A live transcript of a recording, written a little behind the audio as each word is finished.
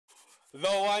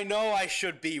Though I know I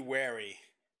should be wary,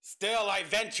 still I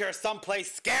venture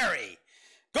someplace scary.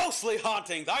 Ghostly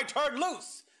hauntings, I turn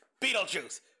loose.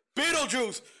 Beetlejuice,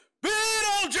 Beetlejuice,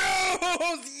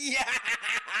 Beetlejuice! Yeah!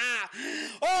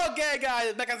 Okay,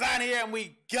 guys, Mecha-san here, and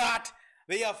we got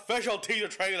the official teaser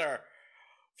trailer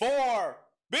for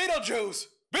Beetlejuice.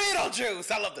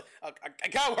 Beetlejuice! I love it. I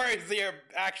can't wait to see her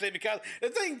actually, because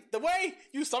the way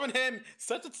you summon him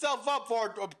sets itself up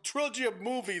for a trilogy of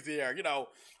movies here. You know,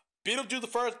 Beetlejuice the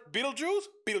first,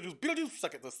 Beetlejuice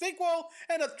second, the sequel,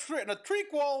 and a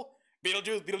trequel.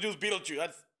 Beetlejuice.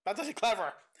 That's actually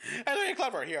clever. That's really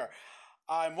clever here.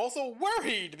 I'm also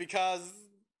worried because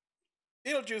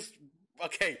Beetlejuice,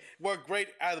 okay, worked great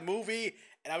as a movie,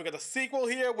 and now we got the sequel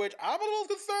here, which I'm a little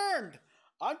concerned.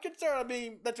 I'm concerned. I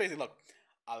mean, let's face it. Look,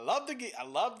 I love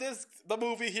the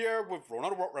movie here with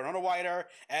Winona Ryder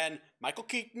and Michael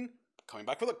Keaton coming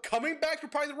back to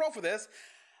reprise the role for this.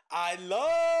 I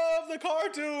love the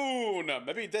cartoon.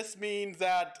 Maybe this means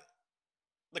that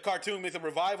the cartoon makes a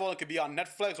revival and could be on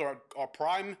Netflix or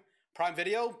Prime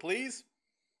Video, please.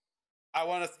 I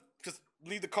want to just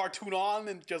leave the cartoon on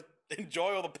and just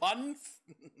enjoy all the puns.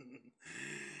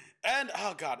 And,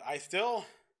 oh god, I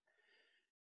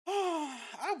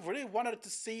really wanted to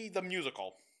see the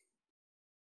musical.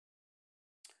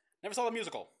 Never saw the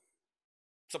musical.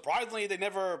 Surprisingly, they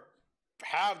never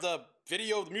have the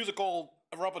musical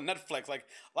ever up on Netflix. Like,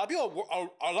 a lot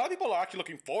of people are actually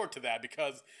looking forward to that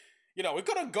because, you know, we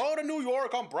couldn't go to New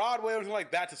York on Broadway or anything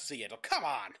like that to see it. Oh, come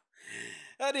on.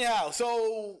 Anyhow,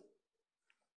 so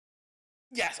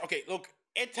yes, okay, look,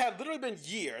 it has literally been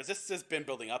years. This has been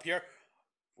building up here.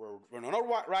 Where Winona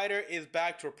Ryder is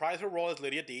back to reprise her role as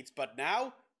Lydia Deetz, but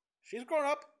now she's grown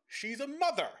up. She's a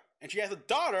mother, and she has a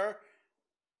daughter.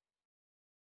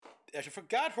 I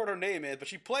forgot what her name is, but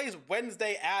she plays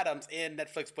Wednesday Addams in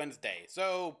Netflix Wednesday.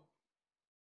 So,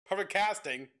 perfect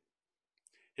casting.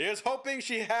 Here's hoping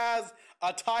she has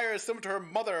attire similar to her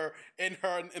mother in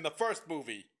the first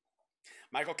movie.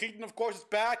 Michael Keaton, of course, is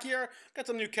back here. Got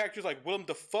some new characters like Willem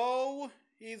Dafoe.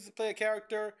 He's to play a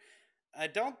character.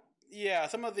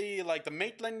 Some of the, like, the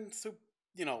Maitlands, who,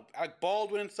 you know, Alec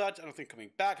Baldwin and such, I don't think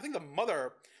coming back. I think the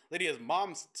mother, Lydia's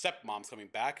stepmom's coming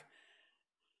back.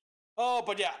 Oh,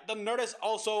 but yeah, the Nerdist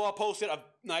also posted a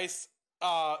nice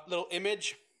little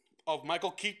image of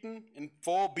Michael Keaton in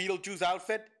full Beetlejuice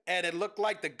outfit, and it looked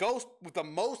like the ghost with the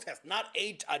most has not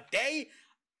aged a day.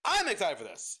 I'm excited for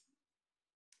this.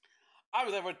 I'm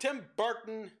excited for Tim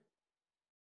Burton.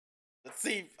 Let's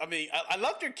see. I mean, I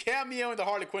loved your cameo in the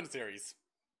Harley Quinn series.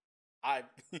 that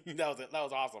was it. That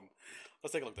was awesome.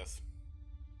 Let's take a look at this.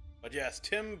 But yes,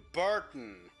 Tim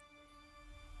Burton.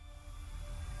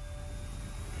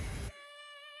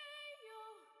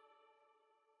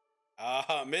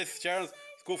 Miss Sharon's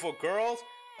School for Girls.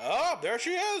 Oh, there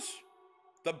she is.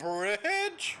 The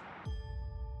bridge.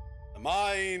 The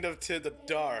mind of the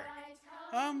dark.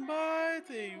 I'm by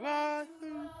the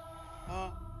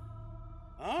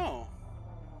oh.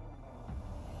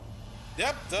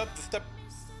 Yep, step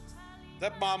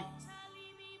mom.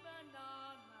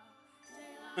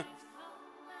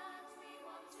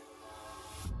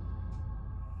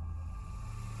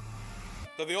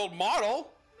 So the old model,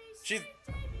 she's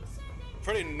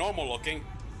pretty normal looking.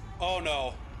 Oh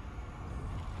no.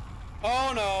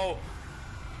 Oh no.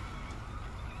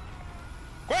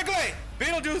 Quickly!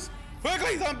 Beetlejuice!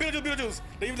 Quickly! It's on Beetlejuice!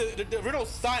 Even the original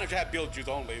sign should have Beetlejuice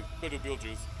only.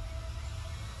 Beetlejuice.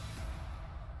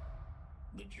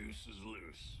 The juice is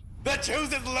loose. The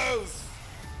juice is loose!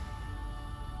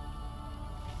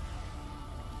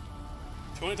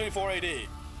 2024 AD.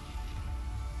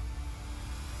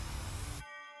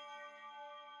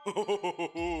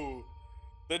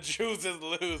 The juice is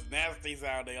loose. Nasty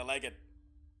sounding. I like it.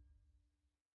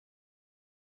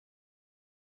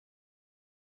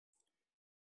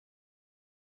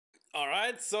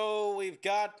 Alright, so we've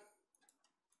got...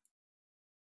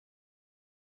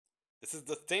 This is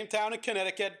the same town in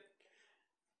Connecticut.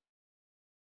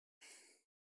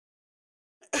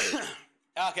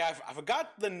 Okay, I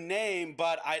forgot the name,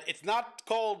 but it's not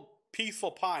called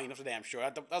Peaceful Pine, that's for damn sure.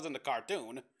 That was in the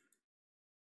cartoon.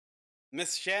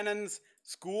 Miss Shannon's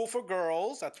School for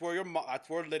Girls. That's where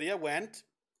Lydia went.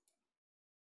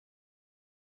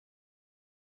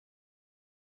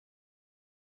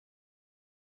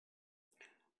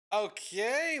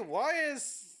 Okay, why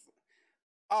is...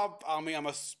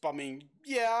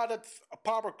 yeah, that's a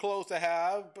proper clothes to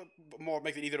have, but more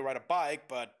makes it easier to ride a bike,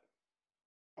 but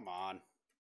come on.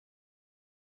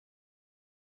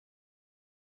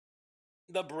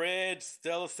 The bridge,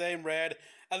 still the same red.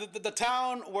 And the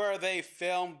town where they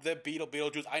filmed the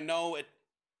Beetlejuice, I know it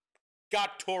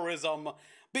got tourism,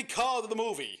 because of the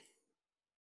movie.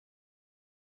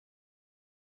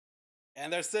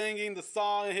 And they're singing the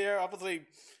song here. Obviously,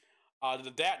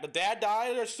 the dad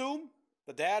died, I assume.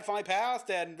 The dad finally passed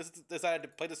and decided to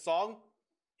play the song.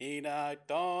 He died,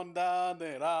 da da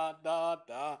da da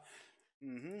da.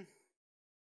 Mm-hmm.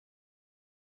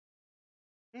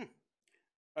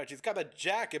 Alright, she's got that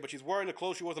jacket, but she's wearing the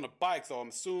clothes she was on a bike, so I'm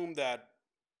assuming that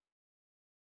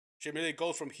she immediately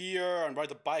goes from here and rides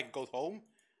the bike and goes home.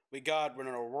 We got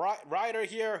a rider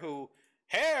here who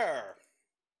hair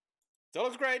still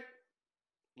looks great.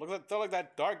 Still like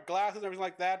that dark glasses and everything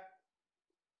like that.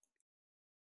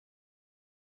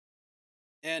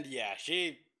 And yeah,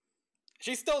 she's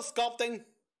still sculpting.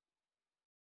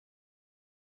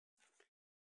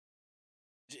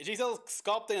 She's still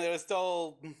sculpting. There's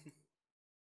still, and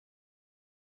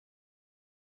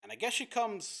I guess she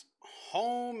comes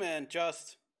home and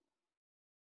just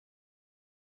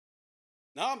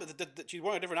no, she's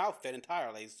wearing a different outfit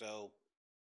entirely. So,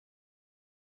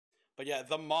 but yeah,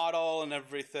 the model and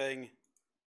everything.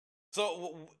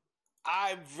 So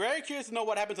I'm very curious to know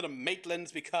what happened to the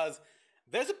Maitlands because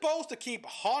they're supposed to keep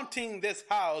haunting this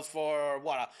house for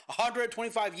what,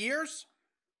 125 years?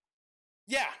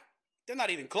 Yeah, they're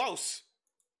not even close.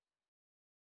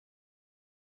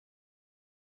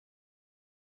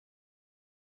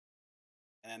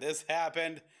 And this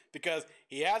happened because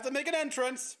he has to make an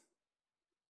entrance.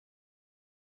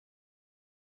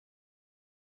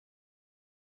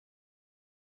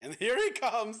 And here he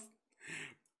comes.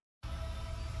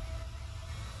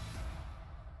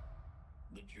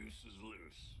 The juice is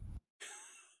loose.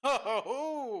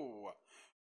 Oh,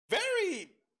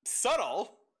 very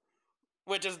subtle,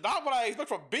 which is not what I expect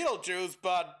from Beetlejuice,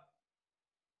 but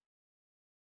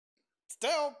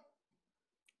still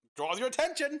draws your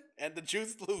attention, and the juice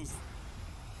is loose.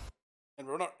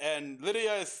 And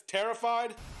Lydia is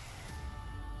terrified.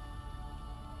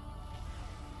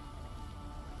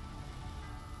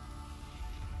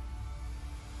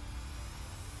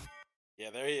 Yeah,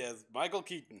 there he is, Michael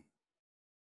Keaton.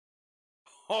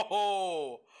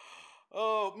 Oh,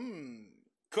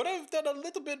 could have done a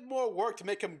little bit more work to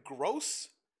make him gross,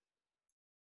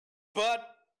 but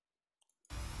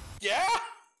yeah.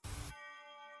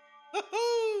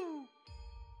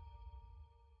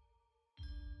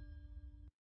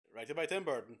 Directed by Tim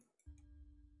Burton.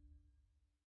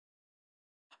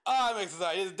 I'm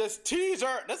excited. This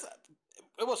teaser,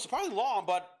 it was surprisingly long,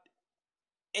 but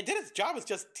it did its job as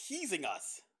just teasing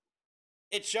us.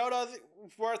 It showed us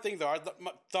where things are.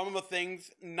 Some of the things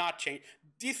not change.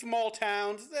 These small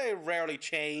towns, they rarely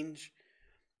change.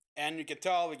 And you can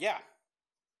tell, yeah.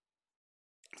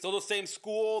 So the same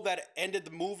school that ended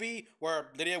the movie where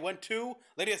Lydia went to,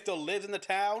 Lydia still lives in the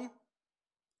town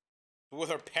with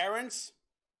her parents.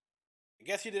 I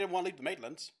guess she didn't want to leave the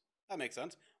Maitlands. That makes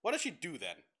sense. What does she do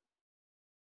then?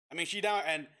 I mean, she down,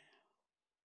 and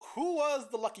who was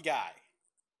the lucky guy?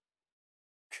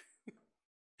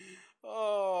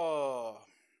 Oh,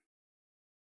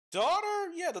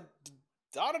 daughter? Yeah, the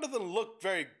daughter doesn't look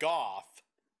very goth.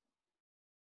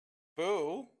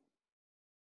 Boo.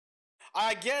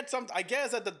 I guess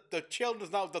that the child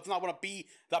does not want to be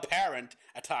the parent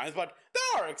at times, but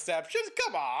there are exceptions.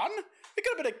 Come on, it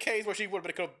could have been a case where she could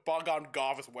have gone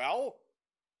goth as well.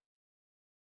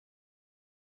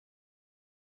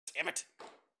 Damn it.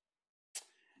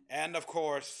 And of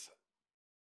course,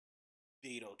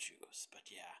 Beetlejuice. But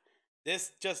yeah.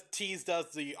 This just teased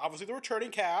us obviously the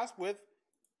returning cast with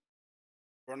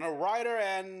Winona Ryder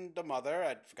and the mother.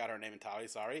 I forgot her name entirely,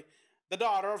 sorry. The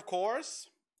daughter, of course.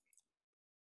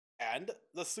 And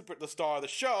the star of the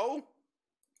show.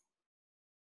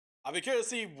 I'll be curious to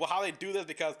see how they do this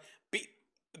because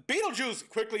Beetlejuice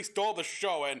quickly stole the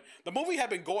show, and the movie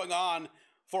had been going on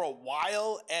for a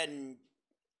while, and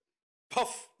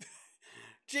puff.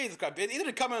 Jesus Christ, it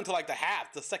didn't come into like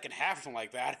the second half or something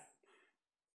like that.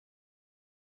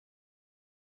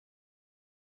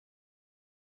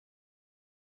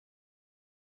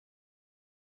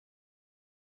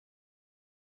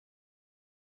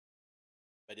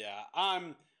 But yeah,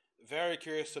 I'm very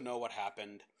curious to know what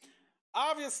happened.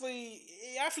 Obviously,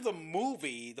 after the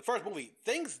first movie,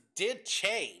 things did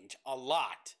change a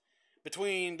lot.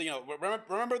 Between,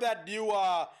 remember that new,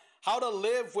 how to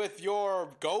live with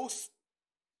your ghost?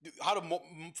 How to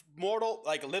mortal,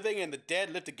 like living and the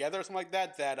dead live together or something like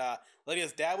that,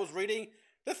 Lydia's dad was reading?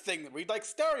 This thing read like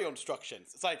stereo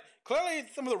instructions. It's like, clearly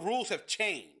some of the rules have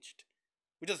changed.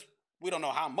 We don't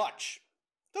know how much.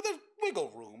 So there's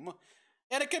wiggle room.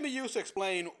 And it can be used to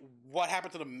explain what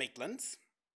happened to the Maitlands.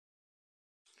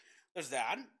 There's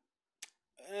that.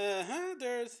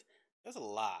 There's a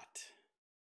lot.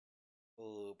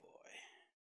 Oh boy.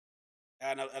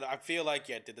 And I feel like,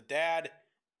 yeah, did the dad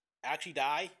actually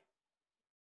die?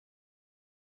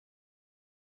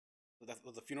 That's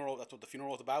what the funeral. That's what the funeral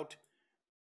was about.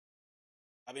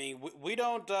 I mean, we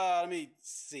don't. Let me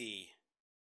see.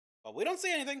 Well, we don't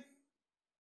see anything.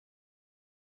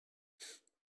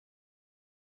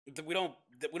 We don't.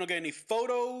 We don't get any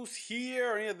photos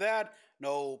here or any of that.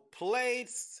 No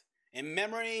plates in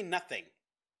memory. Nothing.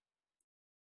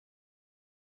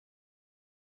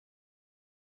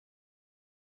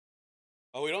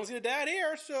 Oh, we don't see the dad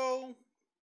here, so.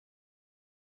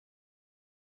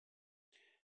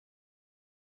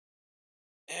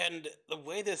 And the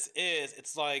way this is,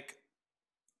 it's like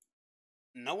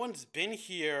no one's been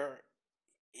here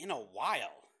in a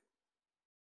while,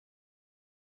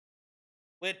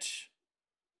 which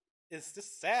is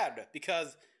just sad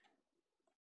because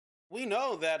we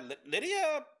know that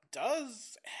Lydia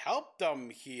does help them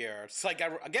here. It's like,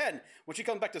 again, when she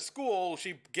comes back to school,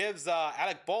 she gives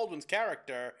Alec Baldwin's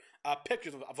character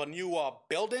pictures of a new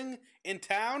building in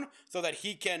town so that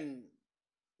he can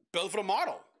build for the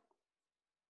model.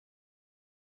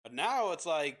 But now it's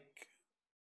like,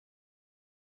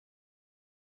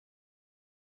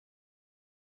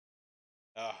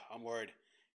 I'm worried.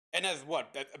 And as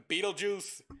what?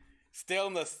 Beetlejuice still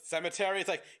in the cemetery? It's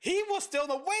like, he was still in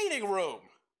the waiting room.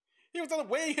 He was still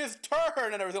waiting his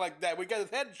turn and everything like that. We got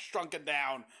his head shrunken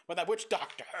down by that witch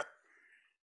doctor.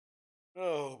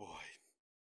 Oh, boy.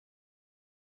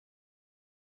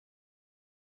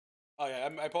 Oh, yeah,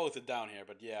 I posted down here,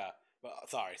 but yeah. Well,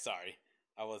 sorry.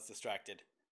 I was distracted.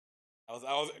 I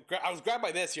was grabbed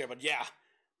by this here, but yeah.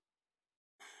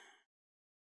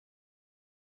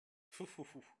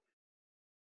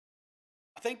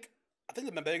 I think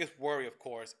my biggest worry, of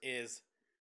course, is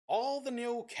all the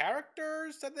new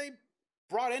characters that they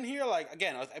brought in here. Like,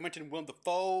 again, I mentioned Willem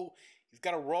Dafoe. He's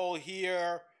got a role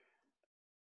here.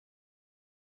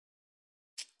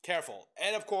 Careful.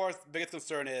 And of course, the biggest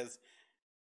concern is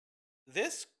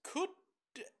this could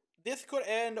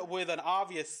end with an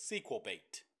obvious sequel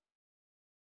bait.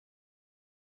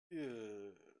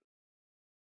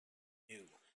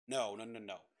 No.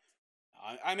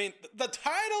 I mean, the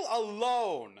title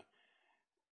alone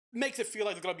makes it feel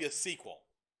like there's gonna be a sequel.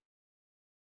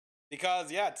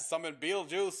 Because, yeah, to summon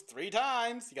Beetlejuice 3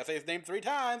 times, you gotta say his name 3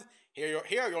 times. Here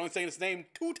you're only saying his name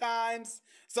 2 times.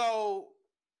 So,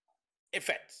 it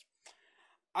fits.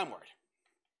 I'm worried.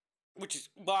 Which is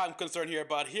why I'm concerned here,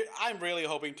 but here I'm really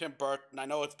hoping Tim Burton, I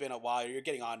know it's been a while, you're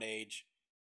getting on age.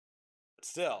 But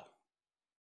still.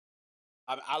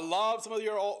 I love some of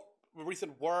your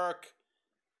recent work.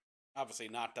 Obviously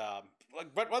not, like,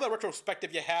 what other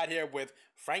retrospective you had here with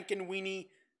Frankenweenie.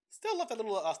 Still love that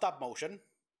little stop motion.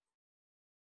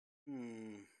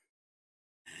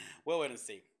 We'll wait and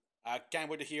see. I can't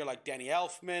wait to hear, like, Danny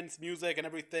Elfman's music and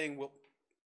everything. It'll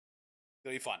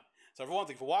be fun. So everyone,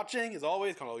 thank you for watching. As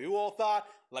always, comment on what you all thought.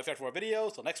 Like, subscribe for more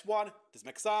videos. Till next one, this is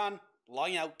Mecha-san,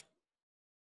 logging out.